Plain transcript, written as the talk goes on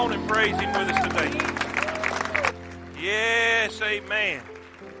on and praise Him with us today? Yes, amen.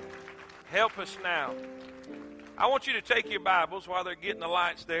 Help us now. I want you to take your Bibles while they're getting the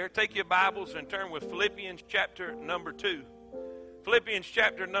lights there. Take your Bibles and turn with Philippians chapter number 2. Philippians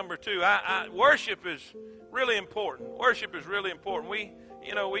chapter number 2. Worship is really important. Worship is really important. We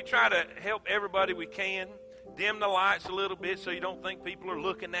try to help everybody we can. Dim the lights a little bit so you don't think people are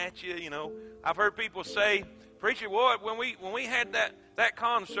looking at you. I've heard people say, "Preacher, what? When we had that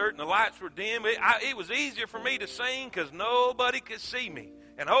concert and the lights were dim, it was easier for me to sing because nobody could see me,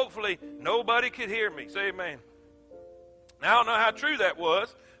 and hopefully nobody could hear me." Say amen. Now, I don't know how true that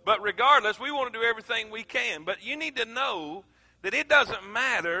was, but regardless, we want to do everything we can. But you need to know that it doesn't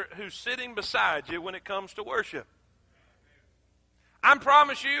matter who's sitting beside you when it comes to worship. I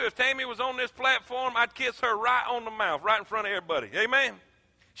promise you, if Tammy was on this platform, I'd kiss her right on the mouth, right in front of everybody. Amen?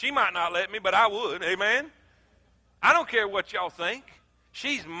 She might not let me, but I would. Amen? I don't care what y'all think.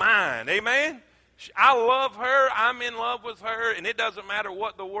 She's mine. Amen? I love her. I'm in love with her, and it doesn't matter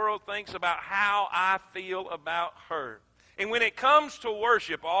what the world thinks about how I feel about her. And when it comes to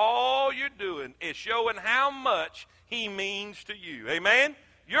worship, all you're doing is showing how much He means to you. Amen?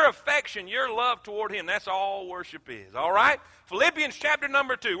 Your affection, your love toward Him, that's all worship is. All right? Philippians chapter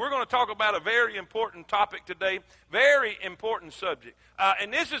number 2. We're going to talk about a very important topic today. Very important subject.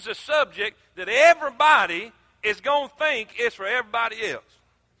 And this is a subject that everybody is going to think is for everybody else.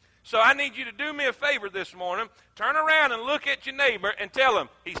 So I need you to do me a favor this morning. Turn around and look at your neighbor and tell him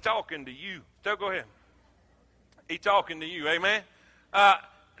He's talking to you. So go ahead. He's talking to you. Amen?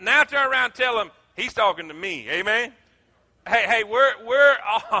 Now turn around and tell him He's talking to me. Amen? Hey,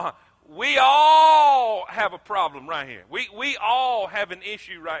 we all have a problem right here. We all have an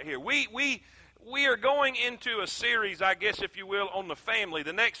issue right here. We are going into a series, I guess, if you will, on the family.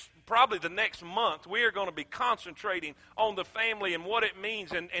 Probably the next month, we are going to be concentrating on the family and what it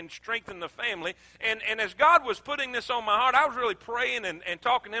means and strengthen the family. And as God was putting this on my heart, I was really praying and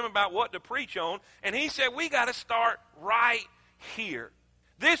talking to Him about what to preach on. And He said, we got to start right here.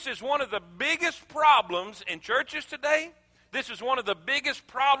 This is one of the biggest problems in churches today. This is one of the biggest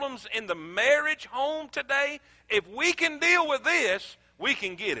problems in the marriage home today. If we can deal with this, we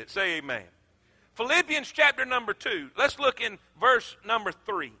can get it. Say amen. Philippians chapter number 2. Let's look in verse number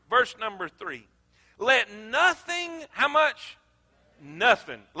 3. Verse number 3. Let nothing, how much?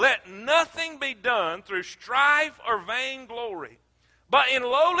 Nothing. Let nothing be done through strife or vainglory. But in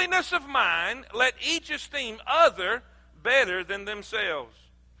lowliness of mind, let each esteem other better than themselves.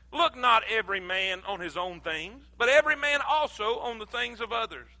 Look not every man on his own things, but every man also on the things of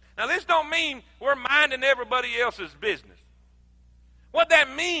others. Now this don't mean we're minding everybody else's business. What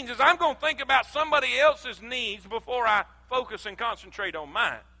that means is I'm going to think about somebody else's needs before I focus and concentrate on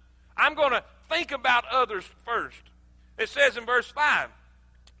mine. I'm going to think about others first. It says in verse 5,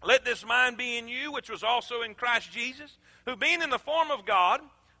 let this mind be in you, which was also in Christ Jesus, who being in the form of God,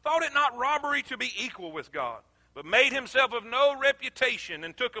 thought it not robbery to be equal with God, but made Himself of no reputation,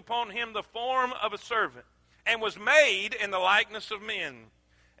 and took upon Him the form of a servant, and was made in the likeness of men.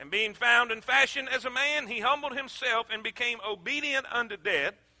 And being found in fashion as a man, He humbled Himself and became obedient unto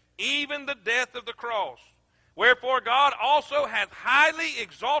death, even the death of the cross. Wherefore God also hath highly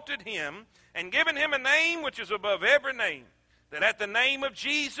exalted Him, and given Him a name which is above every name, that at the name of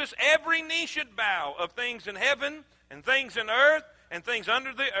Jesus every knee should bow, of things in heaven, and things in earth, and things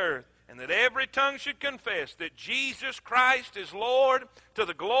under the earth, and that every tongue should confess that Jesus Christ is Lord, to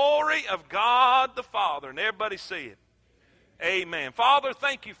the glory of God the Father. And everybody say it. Amen. Father,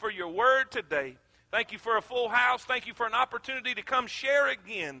 thank You for Your word today. Thank You for a full house. Thank You for an opportunity to come share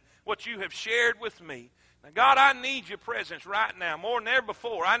again what You have shared with me. Now, God, I need Your presence right now, more than ever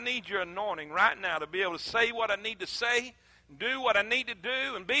before. I need Your anointing right now to be able to say what I need to say, do what I need to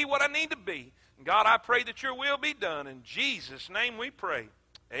do, and be what I need to be. And God, I pray that Your will be done. In Jesus' name we pray.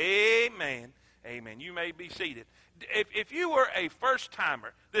 Amen. Amen. You may be seated. If you were a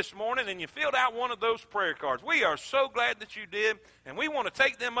first-timer this morning and you filled out one of those prayer cards, we are so glad that you did, and we want to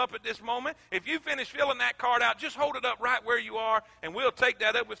take them up at this moment. If you finish filling that card out, just hold it up right where you are, and we'll take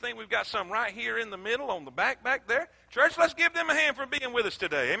that up. We think we've got some right here in the middle on the back there. Church, let's give them a hand for being with us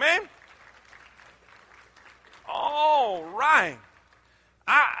today. Amen? All right.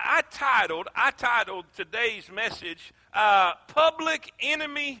 I titled today's message, Public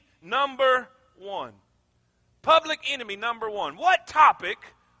Enemy Number 1. Public enemy number 1. What topic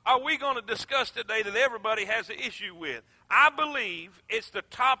are we going to discuss today that everybody has an issue with? I believe it's the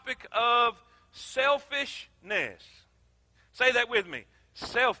topic of selfishness. Say that with me.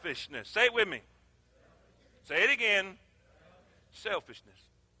 Selfishness. Say it with me. Say it again. Selfishness.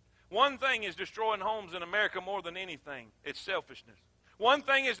 One thing is destroying homes in America more than anything. It's selfishness. one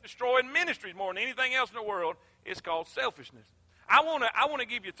thing is destroying ministries more than anything else in the world. It's called selfishness. I want to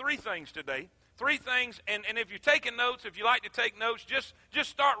give you three things today. Three things, and if you're taking notes, if you like to take notes, just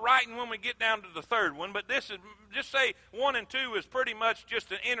start writing when we get down to the third one. But this is, just say 1 and 2 is pretty much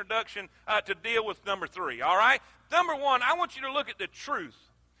just an introduction to deal with number 3, all right? Number 1, I want you to look at the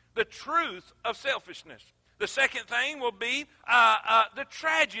truth of selfishness. The second thing will be the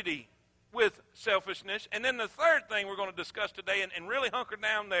tragedy with selfishness. And then the third thing we're going to discuss today, and really hunker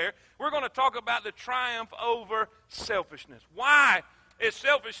down there, we're going to talk about the triumph over selfishness. Why is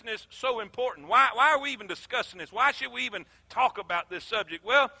selfishness so important? Why are we even discussing this? Why should we even talk about this subject?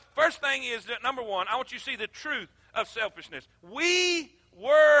 Well, first thing is that, number 1, I want you to see the truth of selfishness. We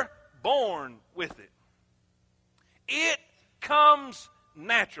were born with it. It comes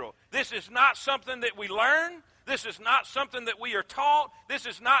natural. This is not something that we learn. This is not something that we are taught. This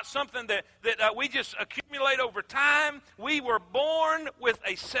is not something that we just accumulate over time. We were born with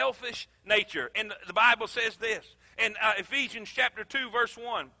a selfish nature. And the Bible says this in Ephesians chapter 2, verse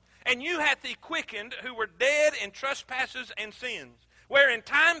 1. And you hath he quickened who were dead in trespasses and sins, where in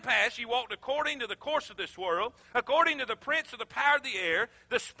time past you walked according to the course of this world, according to the prince of the power of the air,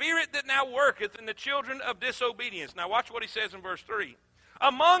 the spirit that now worketh in the children of disobedience. Now watch what he says in verse 3.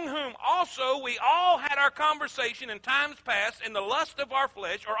 Among whom also we all had our conversation in times past in the lust of our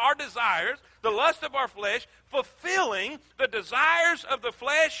flesh, or our desires, the lust of our flesh, fulfilling the desires of the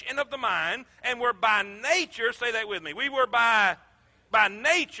flesh and of the mind, and were by nature, say that with me, we were by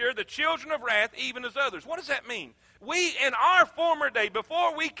nature the children of wrath, even as others. What does that mean? We, in our former day,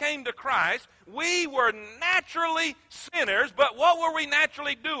 before we came to Christ, we were naturally sinners, but what were we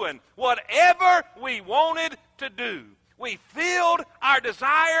naturally doing? Whatever we wanted to do. We filled our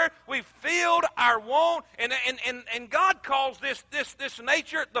desire, we filled our want, and God calls this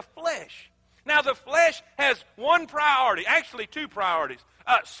nature the flesh. Now the flesh has one priority, actually two priorities,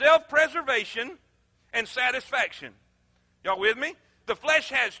 self-preservation and satisfaction. Y'all with me? The flesh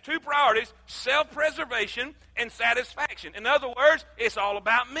has two priorities, self-preservation and satisfaction. In other words, it's all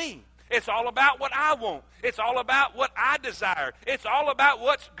about me. It's all about what I want. It's all about what I desire. It's all about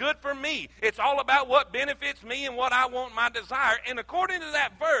what's good for me. It's all about what benefits me and what I want, my desire. And according to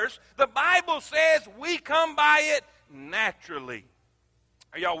that verse, the Bible says we come by it naturally.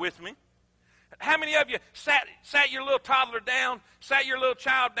 Are y'all with me? How many of you sat your little toddler down, sat your little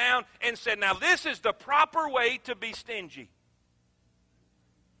child down, and said, now this is the proper way to be stingy?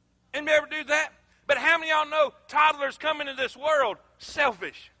 Anybody ever do that? But how many of y'all know toddlers come into this world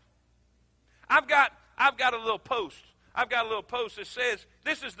selfish? I've got a little post. I've got a little post that says,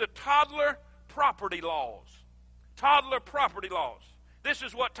 this is the toddler property laws. Toddler property laws. This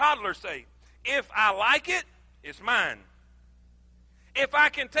is what toddlers say. If I like it, it's mine. If I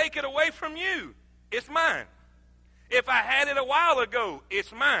can take it away from you, it's mine. If I had it a while ago,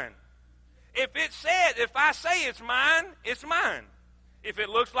 it's mine. If I say it's mine, it's mine. If it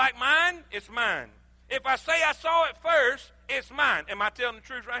looks like mine, it's mine. If I say I saw it first, it's mine. Am I telling the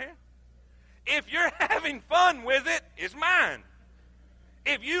truth right here? If you're having fun with it, it's mine.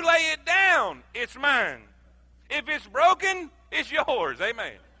 If you lay it down, it's mine. If it's broken, it's yours.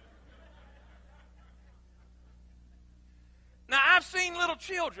 Amen. Now, I've seen little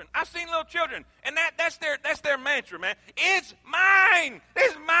children, and that's their mantra, man. It's mine.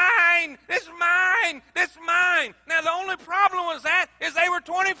 It's mine. It's mine. It's mine. Now, the only problem with that is they were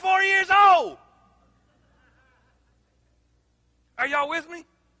 24 years old. Are y'all with me?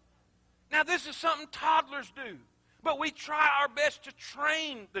 Now, this is something toddlers do, but we try our best to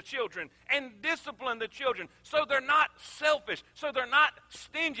train the children and discipline the children so they're not selfish, so they're not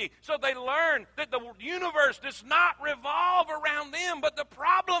stingy, so they learn that the universe does not revolve around them. But the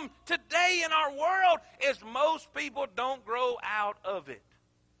problem today in our world is most people don't grow out of it.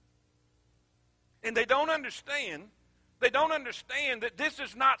 And they don't understand that this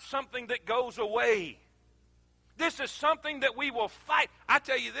is not something that goes away. This is something that we will fight. I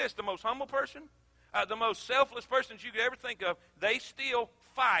tell you this, the most humble person, the most selfless person you could ever think of, they still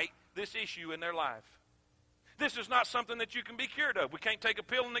fight this issue in their life. This is not something that you can be cured of. We can't take a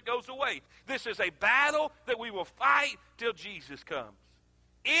pill and it goes away. This is a battle that we will fight till Jesus comes.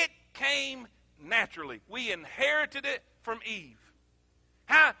 It came naturally. We inherited it from Eve.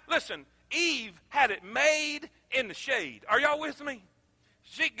 Listen, Eve had it made in the shade. Are y'all with me?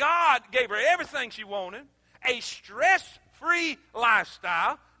 God gave her everything she wanted. A stress-free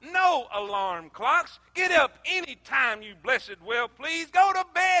lifestyle, no alarm clocks, get up anytime you blessed well please, go to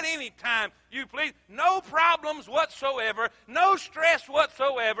bed anytime you please, no problems whatsoever, no stress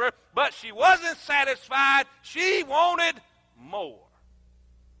whatsoever, but she wasn't satisfied, she wanted more.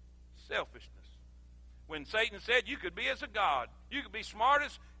 Selfishness. When Satan said you could be as a God, You could be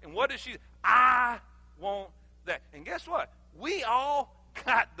smartest, and what does she? I want that. And guess what? We all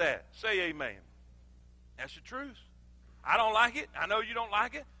got that. Say amen. That's the truth. I don't like it. I know you don't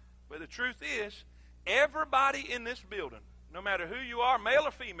like it. But the truth is, everybody in this building, no matter who you are, male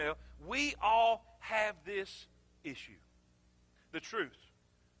or female, we all have this issue. The truth.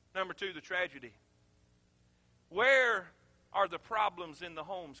 Number 2, the tragedy. Where are the problems in the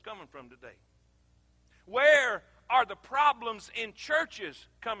homes coming from today? Where are the problems in churches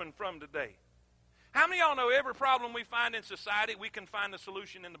coming from today? How many of y'all know every problem we find in society, we can find the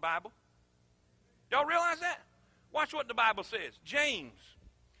solution in the Bible? Y'all realize that? Watch what the Bible says. James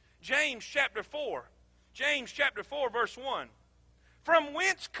chapter 4. James chapter 4, verse 1. From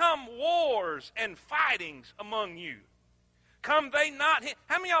whence come wars and fightings among you? Come they not?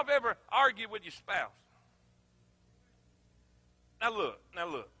 How many of y'all have ever argued with your spouse? Now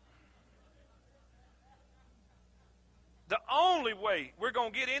look. The only way we're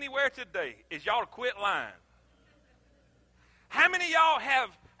going to get anywhere today is y'all to quit lying. How many of y'all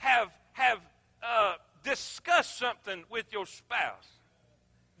have discussed something with your spouse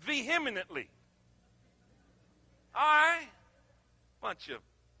vehemently? All right? Bunch of,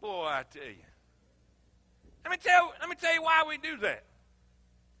 boy, I tell you. Let me tell you why we do that.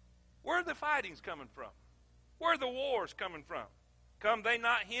 Where are the fightings coming from? Where are the wars coming from? Come they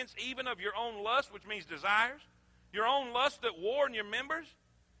not hence even of your own lust, which means desires? Your own lust that war in your members?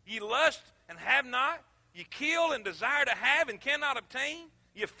 Ye lust and have not. You kill and desire to have and cannot obtain.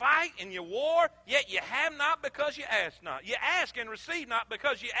 You fight and you war, yet you have not because you ask not. You ask and receive not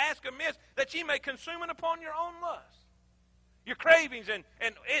because you ask amiss, that ye may consume it upon your own lust. Your cravings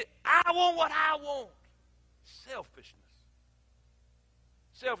I want what I want. Selfishness.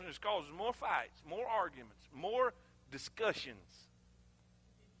 Selfishness causes more fights, more arguments, more discussions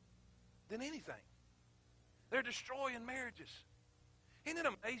than anything. They're destroying marriages. Isn't it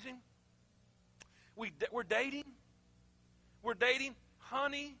amazing? We're dating.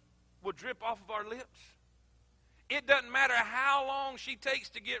 Honey will drip off of our lips. It doesn't matter how long she takes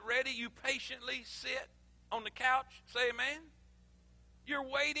to get ready. You patiently sit on the couch. Say amen. You're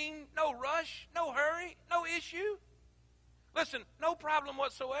waiting. No rush. No hurry. No issue. Listen, no problem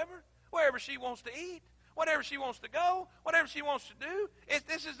whatsoever. Wherever she wants to eat. Whatever she wants to go. Whatever she wants to do.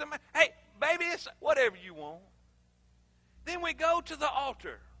 Hey, baby, it's whatever you want. Then we go to the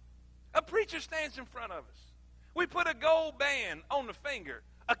altar. A preacher stands in front of us. We put a gold band on the finger.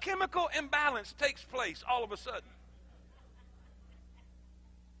 A chemical imbalance takes place all of a sudden.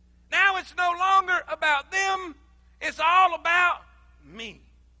 Now it's no longer about them. It's all about me.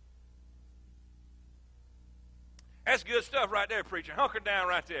 That's good stuff right there, preacher. Hunker down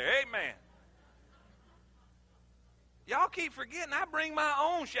right there. Amen. Y'all keep forgetting I bring my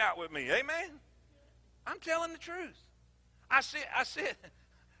own shout with me. Amen. I'm telling the truth. I sit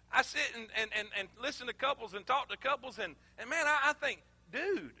and listen to couples and talk to couples, and man, I think,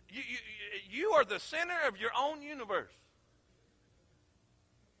 dude, you are the center of your own universe.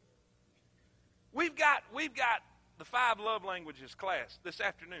 We've got the 5 love languages class this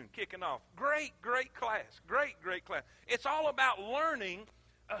afternoon kicking off. Great class. Great class. It's all about learning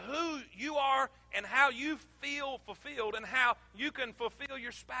who you are and how you feel fulfilled and how you can fulfill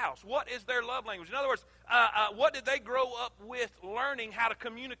your spouse. What is their love language? In other words, what did they grow up with learning how to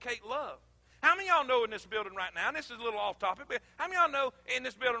communicate love? How many of y'all know in this building right now, and this is a little off topic, but how many of y'all know in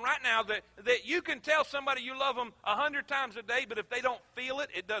this building right now that you can tell somebody you love them 100 times a day, but if they don't feel it,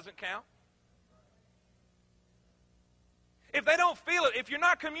 it doesn't count? If they don't feel it, if you're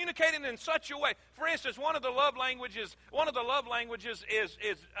not communicating in such a way, for instance, one of the love languages is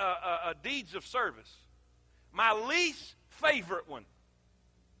deeds of service. My least favorite one.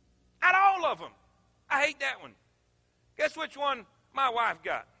 Out of all of them, I hate that one. Guess which one my wife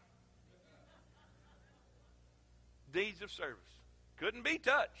got? Deeds of service. Couldn't be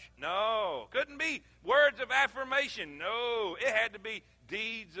touch. No. Couldn't be words of affirmation. No. It had to be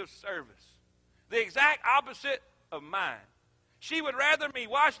deeds of service. The exact opposite of mine. She would rather me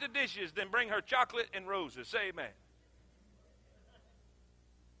wash the dishes than bring her chocolate and roses. Say amen.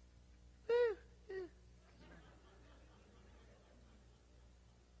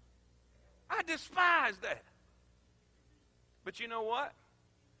 I despise that. But you know what?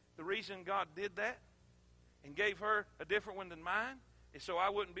 The reason God did that and gave her a different one than mine is so I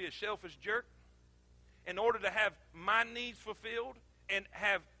wouldn't be a selfish jerk. In order to have my needs fulfilled and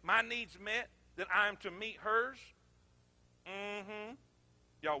have my needs met, that I am to meet hers.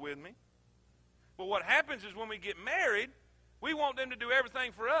 Y'all with me? But what happens is when we get married, we want them to do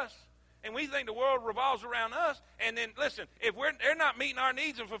everything for us. and we think the world revolves around us. And then, listen, if they're not meeting our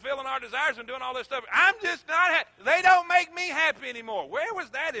needs and fulfilling our desires and doing all this stuff, I'm just not happy. They don't make me happy anymore. Where was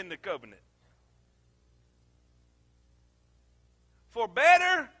that in the covenant? For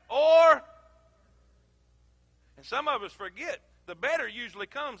better or... And some of us forget, the better usually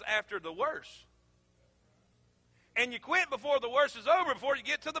comes after the worse. And you quit before the worst is over, before you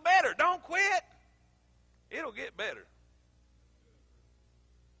get to the better. Don't quit. It'll get better.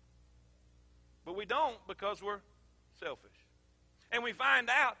 But we don't because we're selfish. And we find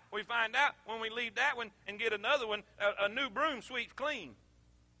out when we leave that one and get another one, a new broom sweeps clean.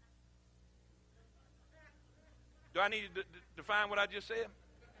 Do I need to define what I just said?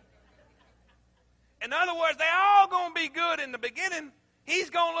 In other words, they all going to be good in the beginning.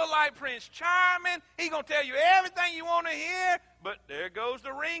 He's going to look like Prince Charming. He's going to tell you everything you want to hear. But there goes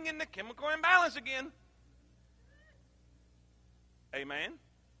the ring and the chemical imbalance again. Amen?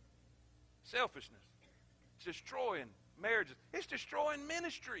 Selfishness. It's destroying marriages. It's destroying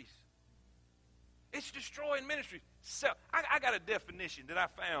ministries. It's destroying ministries. I got a definition that I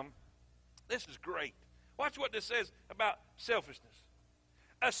found. This is great. Watch what this says about selfishness.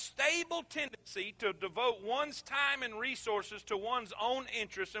 A stable tendency to devote one's time and resources to one's own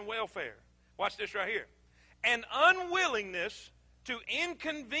interests and welfare. Watch this right here. An unwillingness to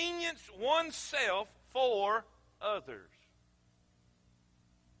inconvenience oneself for others.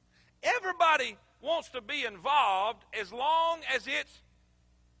 Everybody wants to be involved as long as it's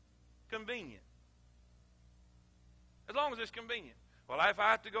convenient. As long as it's convenient. Well, if I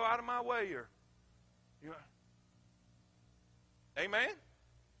have to go out of my way or... Amen?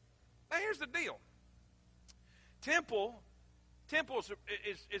 Now, here's the deal. Temple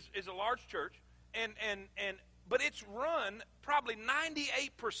is a large church, but it's run probably 98%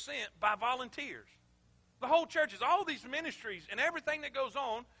 by volunteers. The whole church is, all these ministries and everything that goes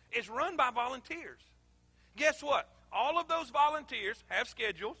on is run by volunteers. Guess what? All of those volunteers have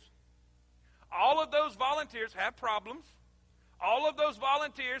schedules. All of those volunteers have problems. All of those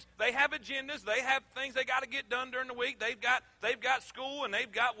volunteers, they have agendas. They have things they got to get done during the week. They've got school and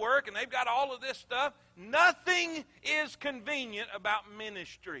they've got work and they've got all of this stuff. Nothing is convenient about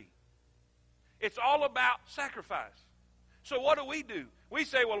ministry. It's all about sacrifice. So what do? We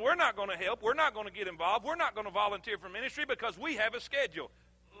say, well, we're not going to help. We're not going to get involved. We're not going to volunteer for ministry because we have a schedule.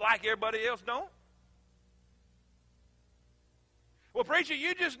 Like everybody else don't. Well, preacher,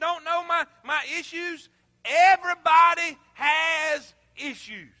 you just don't know my issues. Everybody has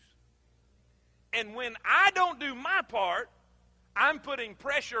issues. And when I don't do my part, I'm putting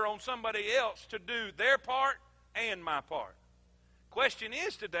pressure on somebody else to do their part and my part. Question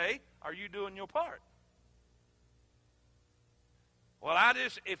is today, are you doing your part? Well,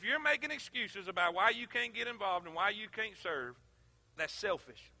 if you're making excuses about why you can't get involved and why you can't serve, that's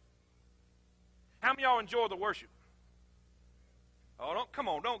selfish. How many of y'all enjoy the worship? Oh,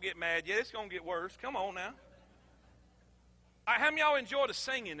 don't get mad yet. It's going to get worse. Come on now. All right, how many of y'all enjoy the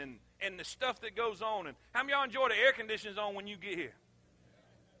singing and the stuff that goes on? And how many of y'all enjoy the air conditioners on when you get here?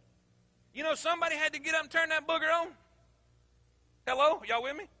 You know, somebody had to get up and turn that booger on. Hello? Y'all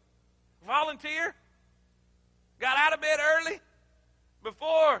with me? Volunteer. Got out of bed early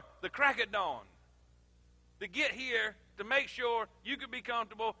before the crack of dawn to get here to make sure you could be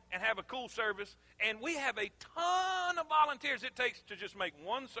comfortable and have a cool service. And we have a ton of volunteers it takes to just make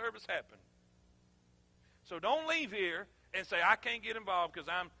one service happen. So don't leave here and say, I can't get involved because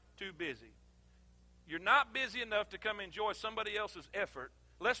I'm too busy. You're not busy enough to come enjoy somebody else's effort.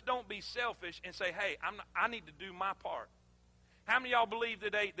 Let's don't be selfish and say, hey, I need to do my part. How many of y'all believe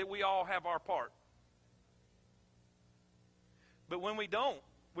today that we all have our part? But when we don't,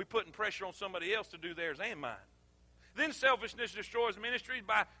 we're putting pressure on somebody else to do theirs and mine. Then selfishness destroys ministries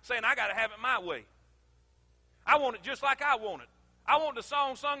by saying, I got to have it my way. I want it just like I want it. I want the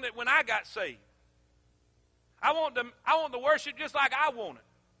song sung that when I got saved. I want the worship just like I want it.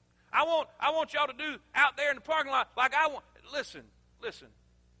 I want y'all to do out there in the parking lot like I want. Listen.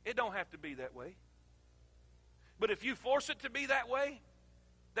 It don't have to be that way. But if you force it to be that way,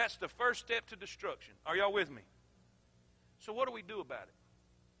 that's the first step to destruction. Are y'all with me? So what do we do about it?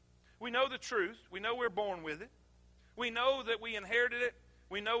 We know the truth. We know we're born with it. We know that we inherited it.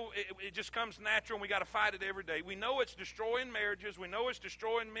 We know it just comes natural and we got to fight it every day. We know it's destroying marriages. We know it's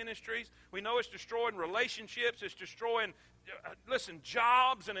destroying ministries. We know it's destroying relationships. It's destroying,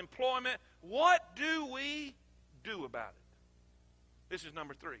 jobs and employment. What do we do about it? This is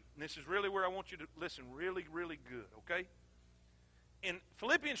number 3. And this is really where I want you to listen really, really good, okay? In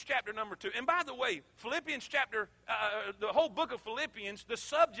Philippians chapter number 2, and by the way, Philippians chapter, the whole book of Philippians, the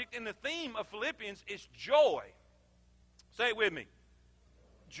subject and the theme of Philippians is joy. Say it with me.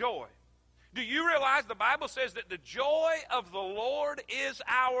 Joy. Do you realize the Bible says that the joy of the Lord is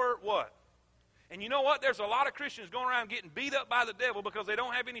our what? And you know what? There's a lot of Christians going around getting beat up by the devil because they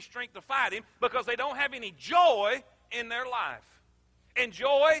don't have any strength to fight him, because they don't have any joy in their life. And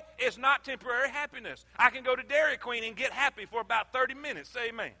joy is not temporary happiness. I can go to Dairy Queen and get happy for about 30 minutes. Say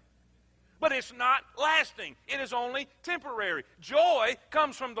amen. But it's not lasting. It is only temporary. Joy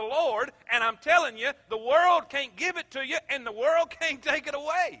comes from the Lord, and I'm telling you, the world can't give it to you, and the world can't take it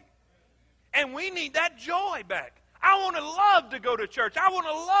away. And we need that joy back. I want to love to go to church. I want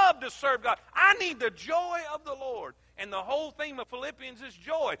to love to serve God. I need the joy of the Lord. And the whole theme of Philippians is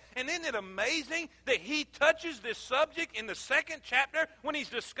joy. And isn't it amazing that he touches this subject in the 2nd chapter when he's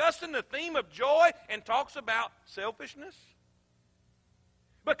discussing the theme of joy and talks about selfishness?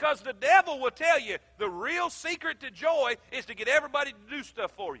 Because the devil will tell you the real secret to joy is to get everybody to do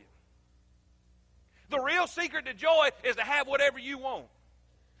stuff for you. The real secret to joy is to have whatever you want.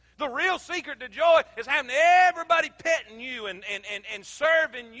 The real secret to joy is having everybody petting you and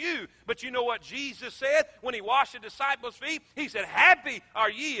serving you. But you know what Jesus said when he washed the disciples' feet? He said, happy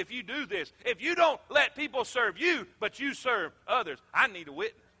are ye if you do this. If you don't let people serve you, but you serve others. I need a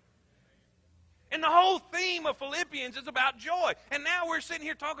witness. And the whole theme of Philippians is about joy. And now we're sitting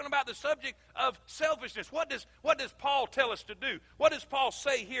here talking about the subject of selfishness. What does Paul tell us to do? What does Paul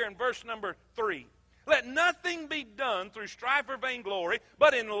say here in verse number 3? Let nothing be done through strife or vainglory,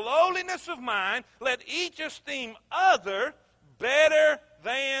 but in lowliness of mind, let each esteem other better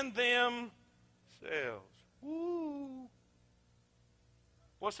than themselves. Woo.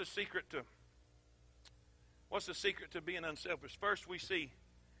 What's the secret to being unselfish? First, we see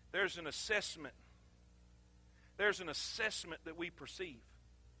there's an assessment. There's an assessment that we perceive.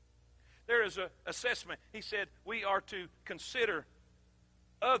 There is an assessment. He said we are to consider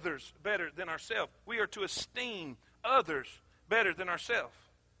others better than ourselves. We are to esteem others better than ourselves.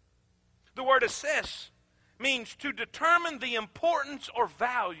 The word assess means to determine the importance or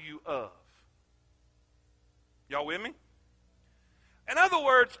value of. Y'all with me? In other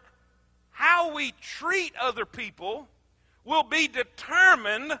words, how we treat other people will be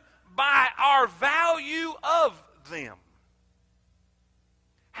determined by our value of them.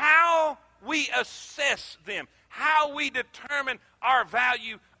 How we assess them. How we determine our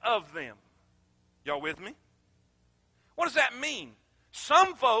value of them. Y'all with me? What does that mean?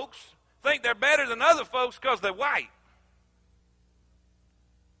 Some folks think they're better than other folks because they're white.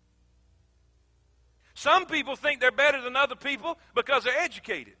 Some people think they're better than other people because they're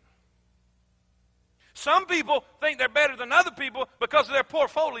educated. Some people think they're better than other people because of their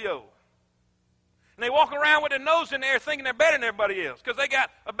portfolio. And they walk around with their nose in the air thinking they're better than everybody else because they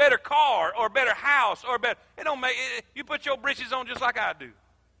got a better car or a better house or a better. It don't make it, you put your britches on just like I do.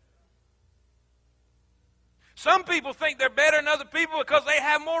 Some people think they're better than other people because they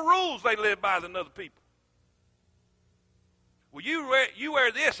have more rules they live by than other people. Well, you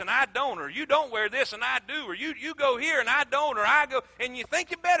wear this and I don't, or you don't wear this and I do, or you go here and I don't, or I go, and you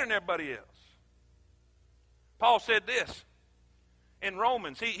think you're better than everybody else. Paul said this in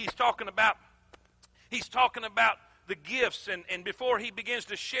Romans. He's talking about the gifts, and before he begins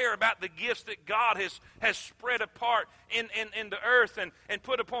to share about the gifts that God has spread apart in the earth and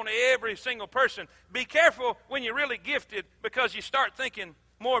put upon every single person. Be careful when you're really gifted, because you start thinking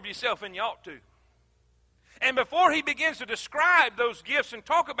more of yourself than you ought to. And before he begins to describe those gifts and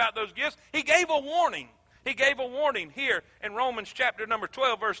talk about those gifts, he gave a warning. He gave a warning here in Romans chapter number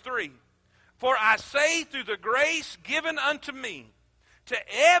 12, verse 3. For I say through the grace given unto me, to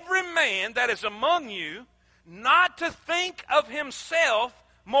every man that is among you, not to think of himself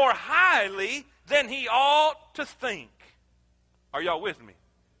more highly than he ought to think. Are y'all with me?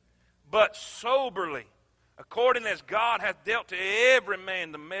 But soberly, according as God hath dealt to every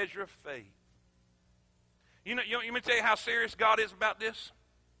man the measure of faith. You know, let me tell you how serious God is about this.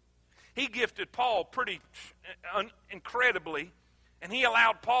 He gifted Paul pretty incredibly, and he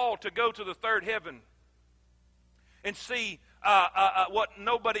allowed Paul to go to the third heaven and see what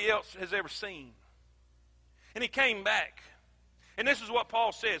nobody else has ever seen. And he came back. And this is what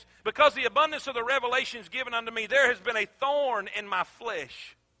Paul says. Because the abundance of the revelations given unto me, there has been a thorn in my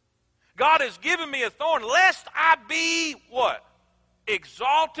flesh. God has given me a thorn, lest I be what?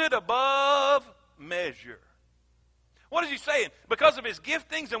 Exalted above measure. What is he saying? Because of his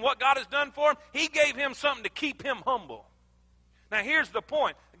giftings and what God has done for him, he gave him something to keep him humble. Now here's the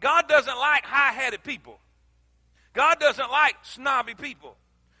point. God doesn't like high-headed people. God doesn't like snobby people.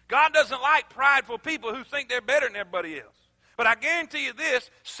 God doesn't like prideful people who think they're better than everybody else. But I guarantee you this,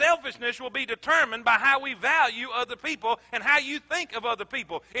 selfishness will be determined by how we value other people and how you think of other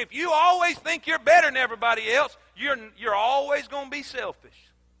people. If you always think you're better than everybody else, you're always going to be selfish.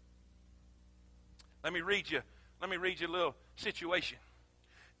 Let me read you a little situation.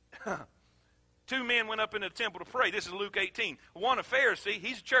 Two men went up into the temple to pray. This is Luke 18. One a Pharisee,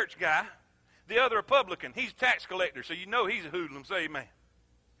 he's a church guy. The other a publican, he's a tax collector, so you know he's a hoodlum. Say amen.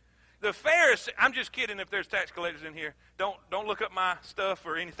 The Pharisee, I'm just kidding if there's tax collectors in here. Don't look up my stuff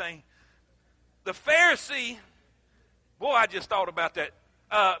or anything. The Pharisee, boy, I just thought about that.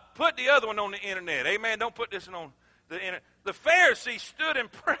 Put the other one on the internet. Amen. Don't put this one on the internet. The Pharisee stood and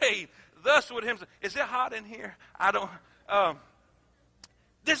prayed thus with him. Is it hot in here? I don't.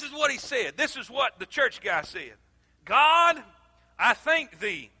 This is what he said. This is what the church guy said. God, I thank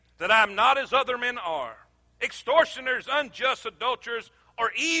thee that I am not as other men are, extortioners, unjust, adulterers,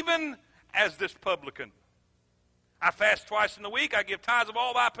 or even as this publican. I fast twice in the week. I give tithes of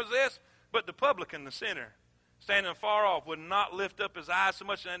all that I possess. But the publican, the sinner, standing far off, would not lift up his eyes so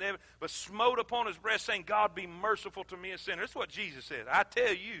much as ever, but smote upon his breast, saying, God, be merciful to me, a sinner. That's what Jesus said. I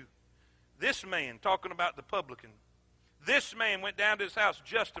tell you, this man, talking about the publican, this man went down to his house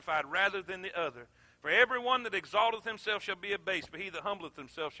justified rather than the other. For everyone that exalteth himself shall be abased, but he that humbleth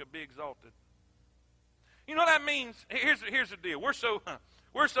himself shall be exalted. You know what that means? Here's the deal. We're so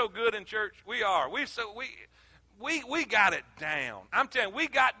good in church. We are. We got it down. I'm telling you, we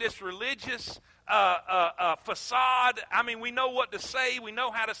got this religious facade. I mean, we know what to say. We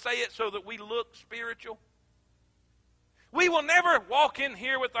know how to say it so that we look spiritual. We will never walk in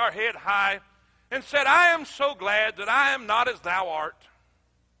here with our head high and said, I am so glad that I am not as thou art.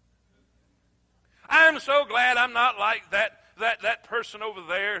 I am so glad I'm not like that person over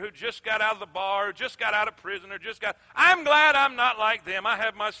there who just got out of the bar, or just got out of prison, I'm glad I'm not like them. I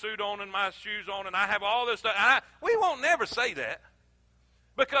have my suit on and my shoes on and I have all this stuff. We won't never say that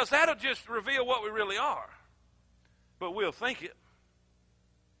because that'll just reveal what we really are. But we'll think it.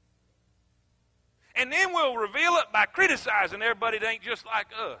 And then we'll reveal it by criticizing everybody that ain't just like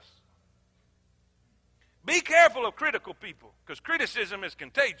us. Be careful of critical people because criticism is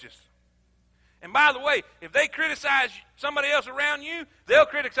contagious. And by the way, if they criticize somebody else around you, they'll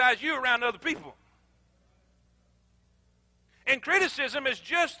criticize you around other people. And criticism is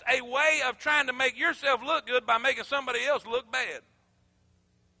just a way of trying to make yourself look good by making somebody else look bad.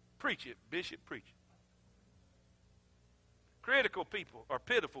 Preach it, Bishop, preach it. Critical people are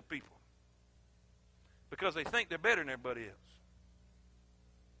pitiful people because they think they're better than everybody else.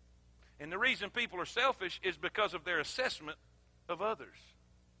 And the reason people are selfish is because of their assessment of others.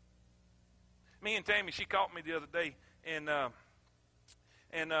 Me and Tammy, she caught me the other day, and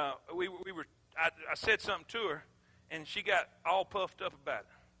we were. I said something to her, and she got all puffed up about it.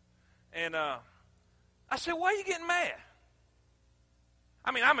 And I said, "Why are you getting mad?"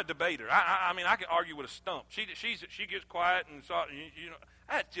 I mean, I'm a debater. I mean, I can argue with a stump. She gets quiet and you know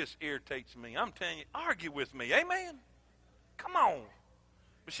that just irritates me. I'm telling you, argue with me, amen. Come on,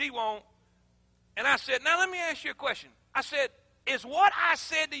 but she won't. And I said, "Now let me ask you a question." I said, "Is what I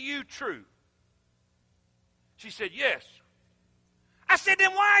said to you true?" She said, "Yes." I said,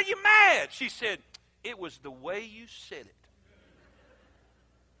 "Then why are you mad?" She said, "It was the way you said it."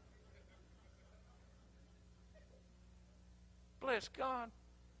 Bless God.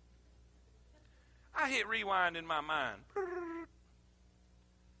 I hit rewind in my mind.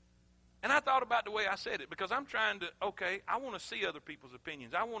 And I thought about the way I said it because I'm trying to, I want to see other people's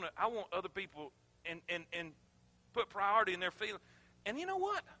opinions. I want other people and put priority in their feelings. And you know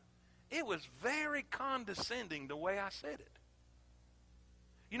what? It was very condescending the way I said it.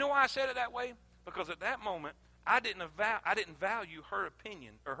 You know why I said it that way? Because at that moment, I didn't value her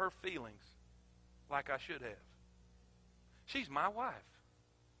opinion or her feelings like I should have. She's my wife.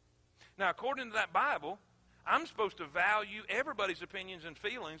 Now, according to that Bible, I'm supposed to value everybody's opinions and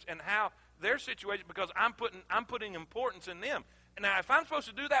feelings and how their situation because I'm putting importance in them. Now, if I'm supposed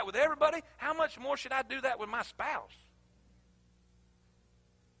to do that with everybody, how much more should I do that with my spouse?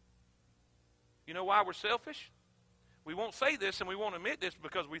 You know why we're selfish? We won't say this and we won't admit this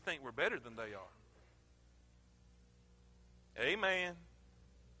because we think we're better than they are. Amen.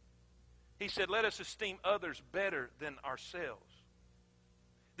 He said, let us esteem others better than ourselves.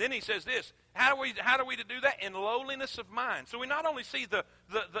 Then he says this, how are we to do that? In lowliness of mind. So we not only see the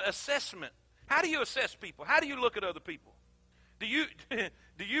assessment. How do you assess people? How do you look at other people? Do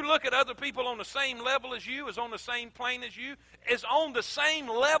you look at other people on the same level as you, is on the same plane as you, is on the same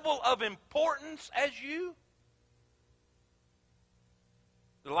level of importance as you?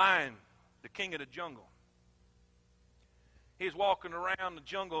 The lion, the king of the jungle. He's walking around the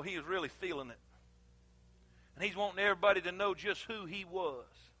jungle. He was really feeling it. And he's wanting everybody to know just who he was.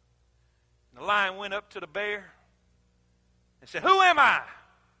 And the lion went up to the bear and said, "Who am I?"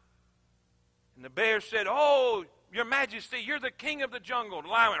 And the bear said, "Oh, Your Majesty, you're the king of the jungle." The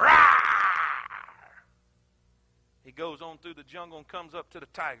lion went, "Rawr!" He goes on through the jungle and comes up to the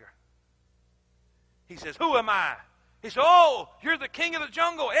tiger. He says, "Who am I?" He says, "Oh, you're the king of the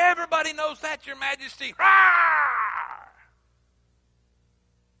jungle. Everybody knows that, your majesty." Rawr!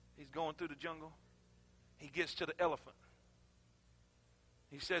 He's going through the jungle. He gets to the elephant.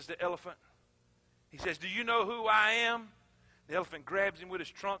 He says to the elephant, he says, "Do you know who I am?" The elephant grabs him with his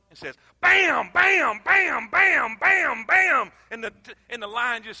trunk and says, "Bam, bam, bam, bam, bam, bam." And the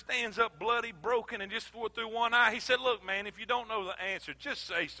lion just stands up bloody, broken, and just through one eye. He said, "Look, man, if you don't know the answer, just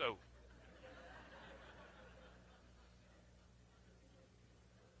say so."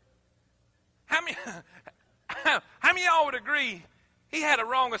 How many of y'all would agree he had a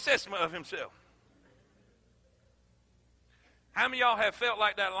wrong assessment of himself? How many of y'all have felt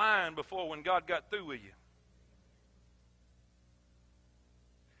like that lion before when God got through with you?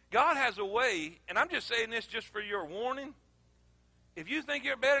 God has a way, and I'm just saying this just for your warning. If you think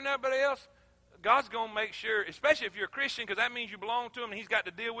you're better than everybody else, God's going to make sure, especially if you're a Christian, because that means you belong to Him and He's got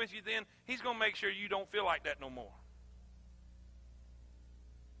to deal with you then, He's going to make sure you don't feel like that no more.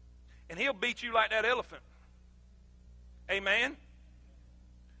 And He'll beat you like that elephant. Amen?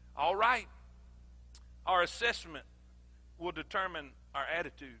 All right. Our assessment will determine our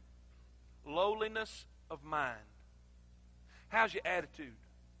attitude. Lowliness of mind. How's your attitude?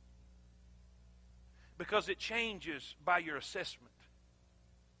 Because it changes by your assessment.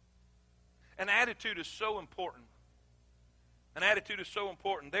 An attitude is so important. An attitude is so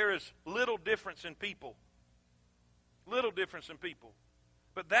important. There is little difference in people. Little difference in people.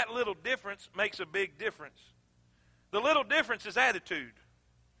 But that little difference makes a big difference. The little difference is attitude.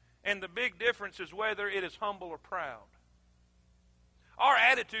 And the big difference is whether it is humble or proud. Our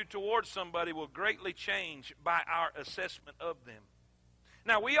attitude towards somebody will greatly change by our assessment of them.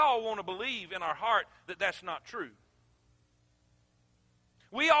 Now, we all want to believe in our heart that that's not true.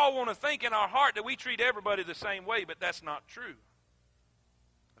 We all want to think in our heart that we treat everybody the same way, but that's not true.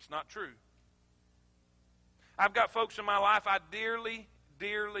 That's not true. I've got folks in my life I dearly,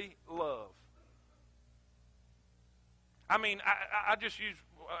 dearly love. I mean, I just use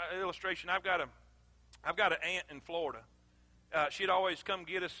an illustration. I've got an aunt in Florida. She'd always come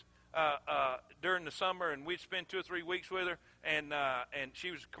get us during the summer, and we'd spend 2 or 3 weeks with her. And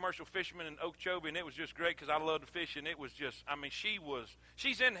she was a commercial fisherman in Okeechobee, and it was just great because I loved to fish, and it was just, I mean,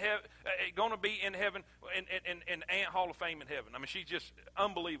 she's in heaven, going to be in heaven, in Ant Hall of Fame in heaven. I mean, she's just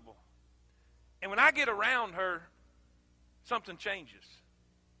unbelievable. And when I get around her, something changes.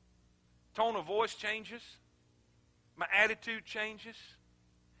 Tone of voice changes. My attitude changes.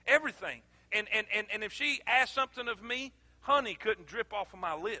 Everything. And if she asked something of me, honey couldn't drip off of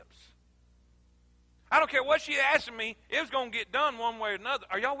my lips. I don't care what she asking me, it was going to get done one way or another.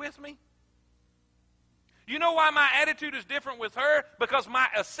 Are y'all with me? You know why my attitude is different with her? Because my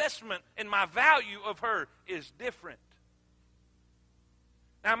assessment and my value of her is different.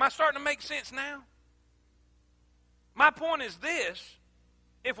 Now, am I starting to make sense now? My point is this.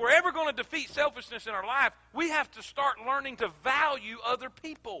 If we're ever going to defeat selfishness in our life, we have to start learning to value other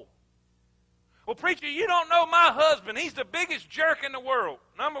people. Well, preacher, you don't know my husband. He's the biggest jerk in the world.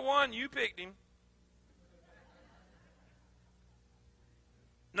 Number one, you picked him.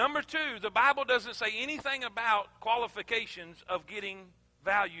 Number two, the Bible doesn't say anything about qualifications of getting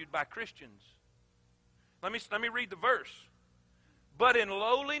valued by Christians. Let me read the verse. But in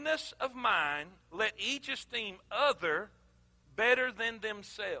lowliness of mind, let each esteem other better than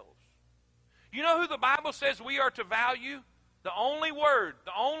themselves. You know who the Bible says we are to value? The only word,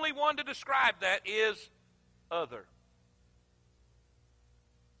 the only one to describe that is other.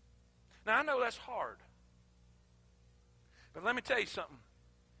 Now, I know that's hard. But let me tell you something.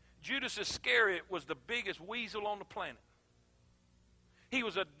 Judas Iscariot was the biggest weasel on the planet. He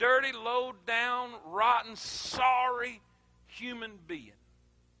was a dirty, low-down, rotten, sorry human being.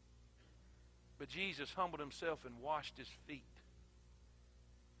 But Jesus humbled himself and washed his feet.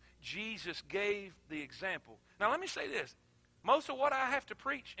 Jesus gave the example. Now, let me say this. Most of what I have to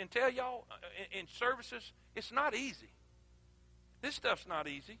preach and tell y'all in services, it's not easy. This stuff's not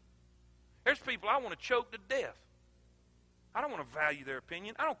easy. There's people I want to choke to death. I don't want to value their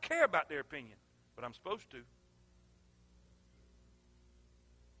opinion. I don't care about their opinion, but I'm supposed to.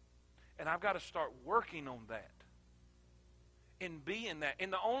 And I've got to start working on that and being that.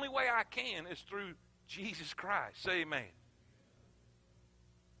 And the only way I can is through Jesus Christ. Say amen.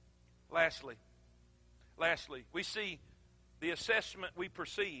 Lastly, we see the assessment we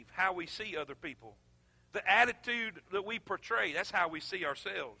perceive, how we see other people. The attitude that we portray, that's how we see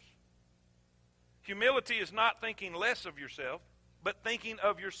ourselves. Humility is not thinking less of yourself, but thinking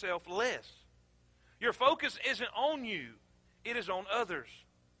of yourself less. Your focus isn't on you, it is on others.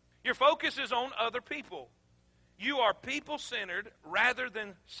 Your focus is on other people. You are people-centered rather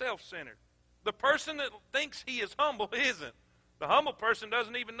than self-centered. The person that thinks he is humble isn't. The humble person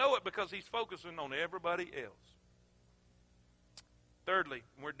doesn't even know it because he's focusing on everybody else. Thirdly,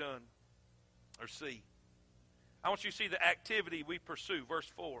 we're done. Or C. I want you to see the activity we pursue. Verse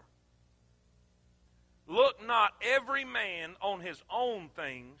 4. Look not every man on his own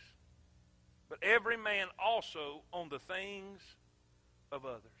things, but every man also on the things of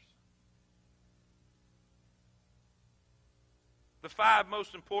others. The 5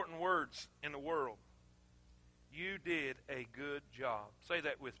 most important words in the world. You did a good job. Say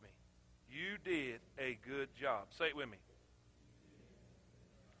that with me. You did a good job. Say it with me.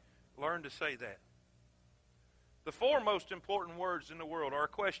 Learn to say that. The 4 most important words in the world are a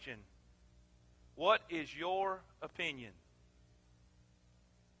question. What is your opinion?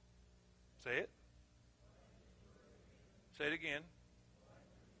 Say it. Say it again.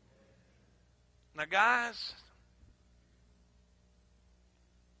 Now, guys,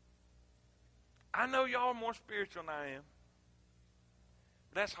 I know y'all are more spiritual than I am.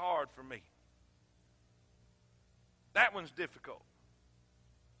 That's hard for me. That one's difficult.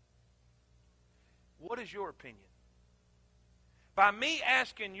 What is your opinion? By me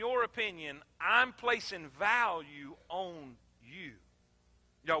asking your opinion, I'm placing value on you.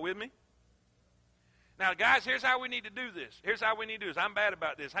 Y'all with me? Now, guys, here's how we need to do this. Here's how we need to do this. I'm bad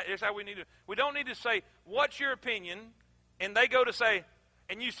about this. Here's how we need to. We don't need to say, what's your opinion? And they go to say,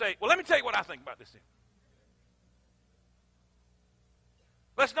 and you say, well, let me tell you what I think about this thing.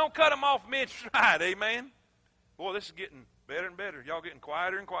 Let's don't cut them off mid-stride, amen? Boy, this is getting better and better. Y'all getting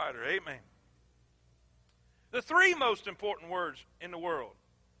quieter and quieter, amen. The 3 most important words in the world.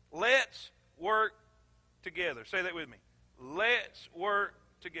 Let's work together. Say that with me. Let's work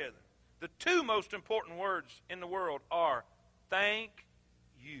together. The 2 most important words in the world are thank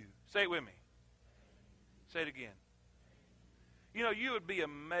you. Say it with me. Say it again. You know, you would be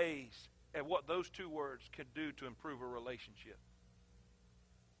amazed at what those 2 words could do to improve a relationship.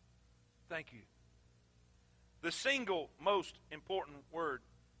 Thank you. The single most important word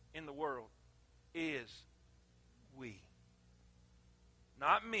in the world is we.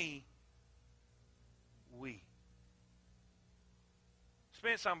 Not me, we.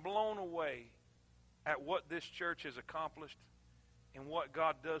 Spence, I'm blown away at what this church has accomplished and what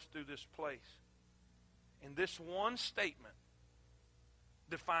God does through this place. And this one statement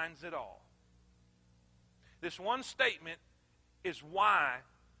defines it all. This one statement is why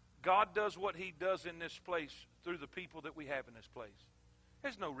God does what he does in this place through the people that we have in this place.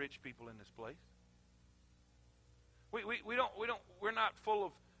 There's no rich people in this place. We're not full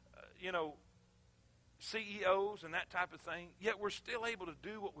of, CEOs and that type of thing, yet we're still able to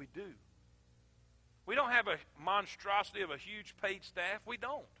do what we do. We don't have a monstrosity of a huge paid staff. We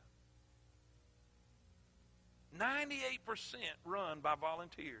don't. 98% run by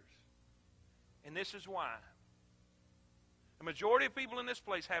volunteers. And this is why. The majority of people in this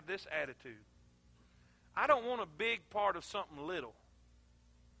place have this attitude. I don't want a big part of something little.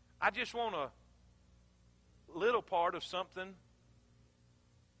 I just want a little part of something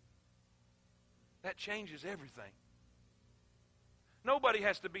that changes everything. Nobody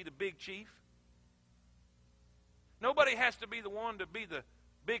has to be the big chief. Nobody has to be the one to be the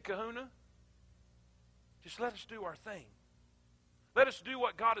big kahuna. Just let us do our thing. Let us do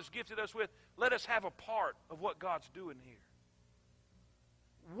what God has gifted us with. Let us have a part of what God's doing here.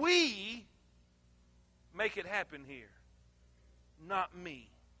 We make it happen here. Not me.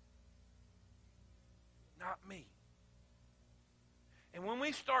 Not me. And when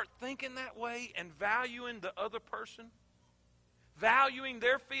we start thinking that way and valuing the other person, valuing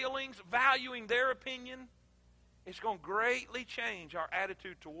their feelings, valuing their opinion, it's going to greatly change our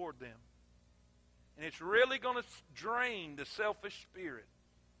attitude toward them. And it's really going to drain the selfish spirit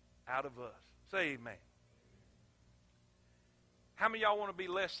out of us. Say amen. How many of y'all want to be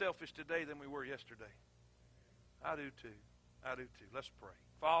less selfish today than we were yesterday? I do too. I do too. Let's pray.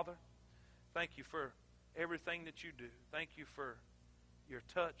 Father, thank you for everything that you do. Thank you for your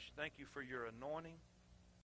touch. Thank you for your anointing.